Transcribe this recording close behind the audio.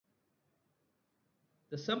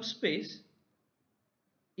The subspace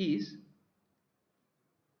is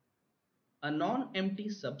a non-empty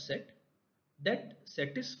subset that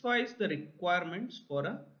satisfies the requirements for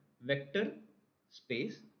a vector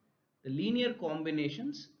space. The linear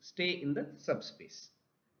combinations stay in the subspace.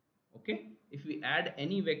 Okay, if we add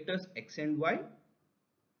any vectors x and y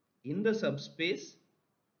in the subspace,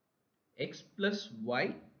 x plus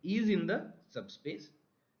y is in the subspace,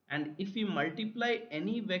 and if we multiply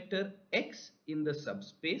any vector x in the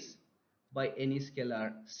subspace by any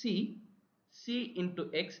scalar c into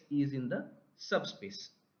x is in the subspace.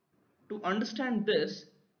 To understand this,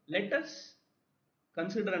 let us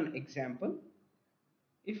consider an example.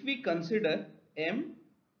 If we consider M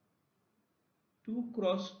 2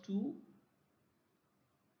 cross 2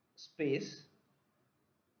 space,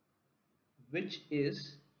 which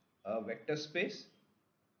is a vector space,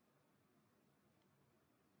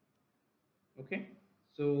 okay,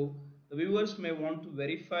 so the viewers may want to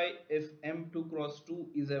verify if M2 cross 2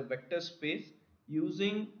 is a vector space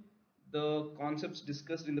using the concepts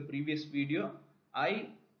discussed in the previous video. I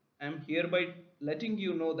am hereby letting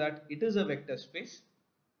you know that it is a vector space.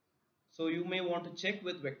 So you may want to check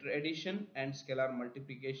with vector addition and scalar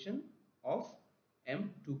multiplication of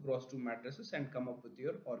M2 cross 2 matrices and come up with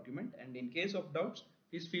your argument. And in case of doubts,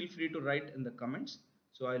 please feel free to write in the comments,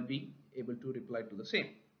 so I'll be able to reply to the same.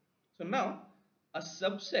 So now a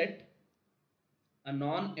subset, a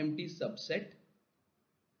non-empty subset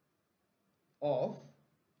of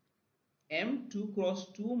M2 cross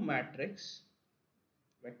 2 matrix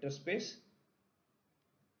vector space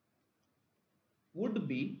would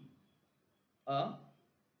be a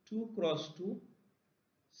 2 cross 2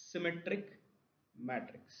 symmetric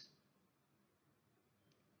matrix.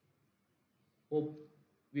 Hope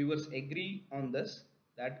viewers agree on this,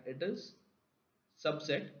 that it is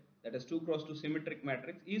subset, that is 2 cross 2 symmetric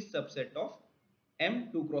matrix is subset of M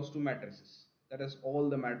 2 cross 2 matrices, that is all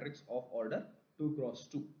the matrix of order 2 cross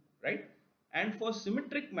 2, right? And for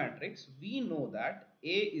symmetric matrix we know that A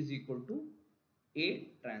is equal to A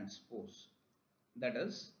transpose, that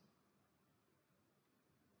is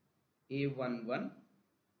A11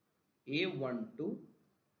 A12,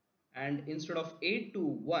 and instead of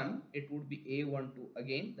A21 it would be A12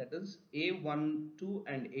 again, that is A12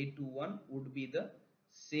 and A21 would be the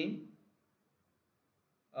same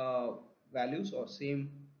values or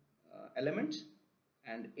same elements,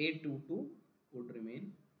 and A22 would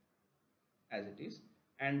remain as it is.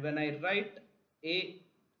 And when I write A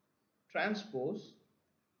transpose,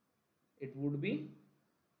 it would be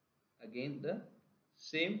again the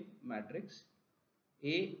same matrix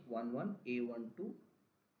A11 A12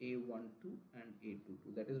 A12 and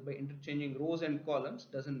A22, that is by interchanging rows and columns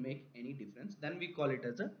doesn't make any difference, then we call it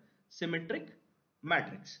as a symmetric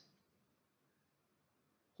matrix.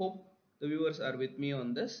 Hope the viewers are with me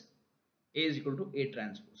on this. A is equal to A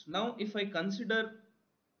transpose. Now if I consider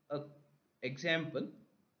a example,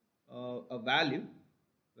 a value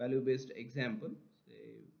based example,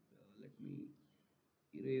 say let me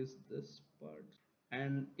erase this part,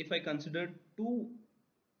 and if I consider two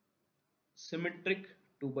symmetric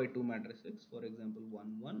 2 by 2 matrices, for example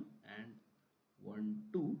 1 1 and 1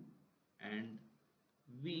 2, and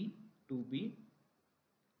V to be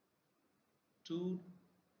 2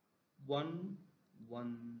 1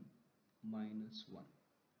 1 minus 1.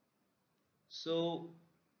 So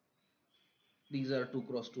these are 2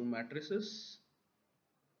 cross 2 matrices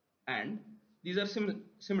and these are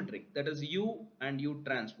symmetric, that is U and U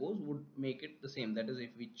transpose would make it the same, that is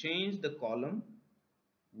if we change the column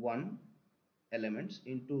 1 elements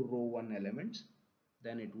into row 1 elements,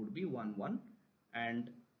 then it would be 1 1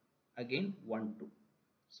 and again 1 2.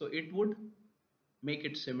 So it would make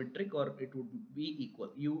it symmetric, or it would be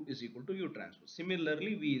equal, U is equal to U transpose.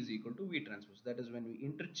 Similarly V is equal to V transpose, that is when we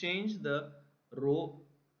interchange the row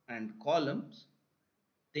and columns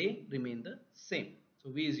they remain the same.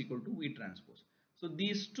 So V is equal to V transpose. So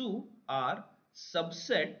these two are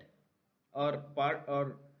subset or part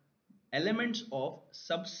or elements of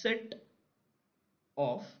subset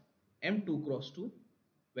of M2 cross 2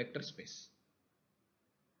 vector space.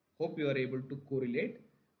 Hope you are able to correlate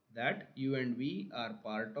that U and V are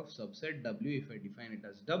part of subset W. If I define it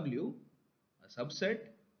as W, a subset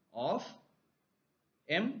of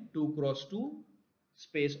M2 cross 2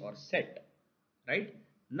 space or set, right?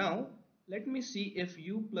 Now let me see if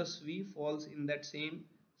U plus V falls in that same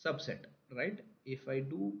subset, right? If I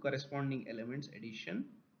do corresponding elements addition,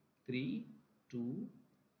 3 2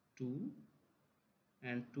 2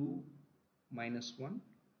 and 2 minus 1,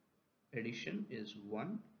 addition is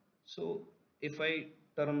 1. So if I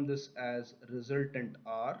term this as resultant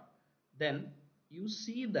R, then you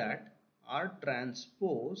see that R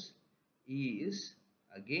transpose is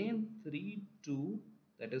again 3 2,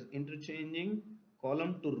 that is interchanging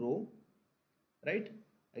column to row, right?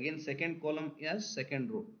 Again second column as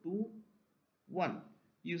second row, 2 1.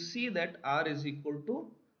 You see that R is equal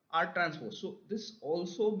to R transpose. So this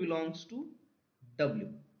also belongs to W.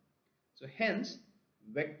 So hence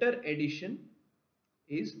vector addition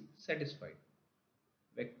is satisfied.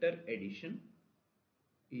 Vector addition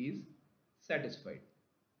is satisfied,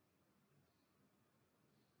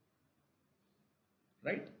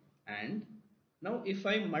 right? And now if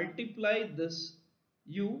I multiply this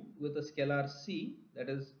u with a scalar c, that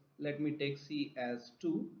is, let me take c as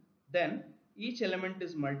 2, then each element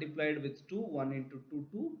is multiplied with 2, 1 into 2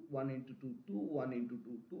 2, 1 into 2 2, 1 into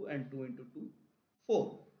 2 2, and 2 into 2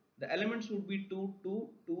 4. The elements would be 2 2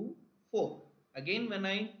 2 4. Again when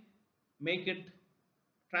I make it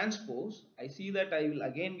transpose, I see that I will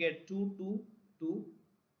again get 2 2 2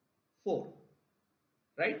 4,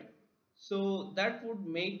 right? So that would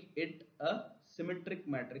make it a symmetric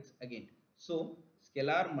matrix again. So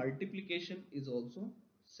scalar multiplication is also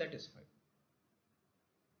satisfied.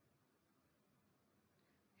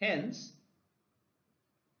 Hence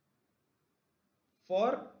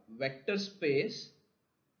for vector space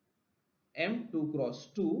M2 cross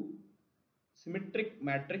 2, symmetric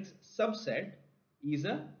matrix subset is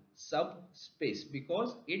a subspace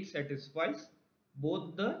because it satisfies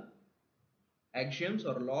both the axioms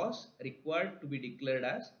or laws required to be declared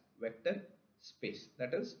as vector space,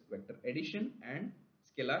 that is vector addition and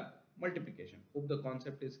scalar multiplication. Hope the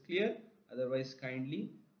concept is clear. Otherwise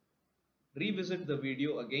kindly revisit the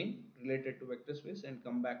video again related to vector space and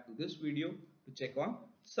come back to this video to check on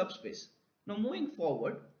subspace. Now moving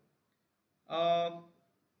forward, uh,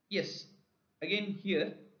 yes, again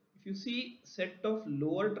here if you see set of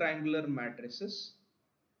lower triangular matrices,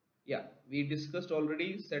 yeah, we discussed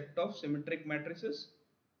already set of symmetric matrices.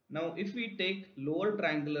 Now if we take lower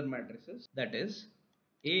triangular matrices, that is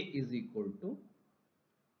A is equal to,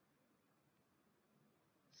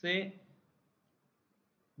 say,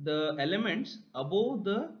 the elements above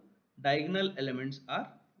the diagonal elements are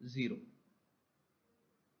 0,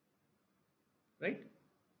 right?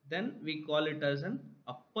 Then we call it as an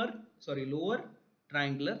lower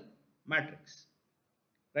triangular matrix,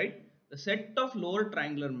 right? The set of lower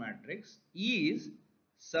triangular matrix is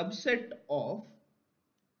subset of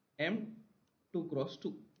M2 cross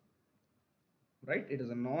 2, right? It is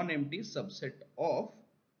a non-empty subset of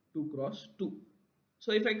 2 cross 2.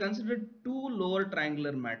 So if I consider two lower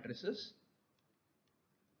triangular matrices,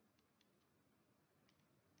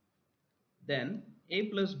 then A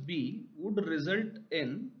plus B would result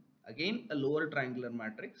in again a lower triangular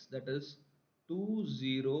matrix, that is 2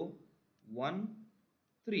 0 1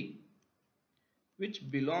 3, which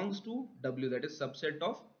belongs to W, that is subset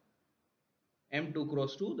of M2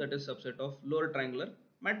 cross 2, that is subset of lower triangular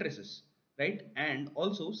matrices, right? And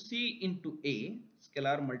also C into A,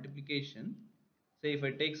 scalar multiplication, say if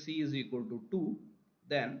I take C is equal to 2,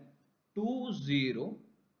 then 2 0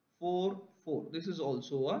 4 4, this is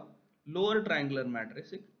also a lower triangular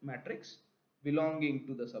matrix belonging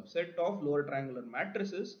to the subset of lower triangular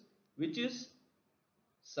matrices, which is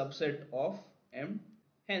subset of M.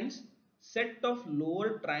 Hence, set of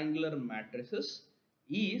lower triangular matrices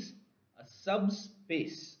is a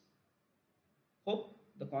subspace. Hope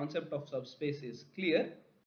the concept of subspace is clear.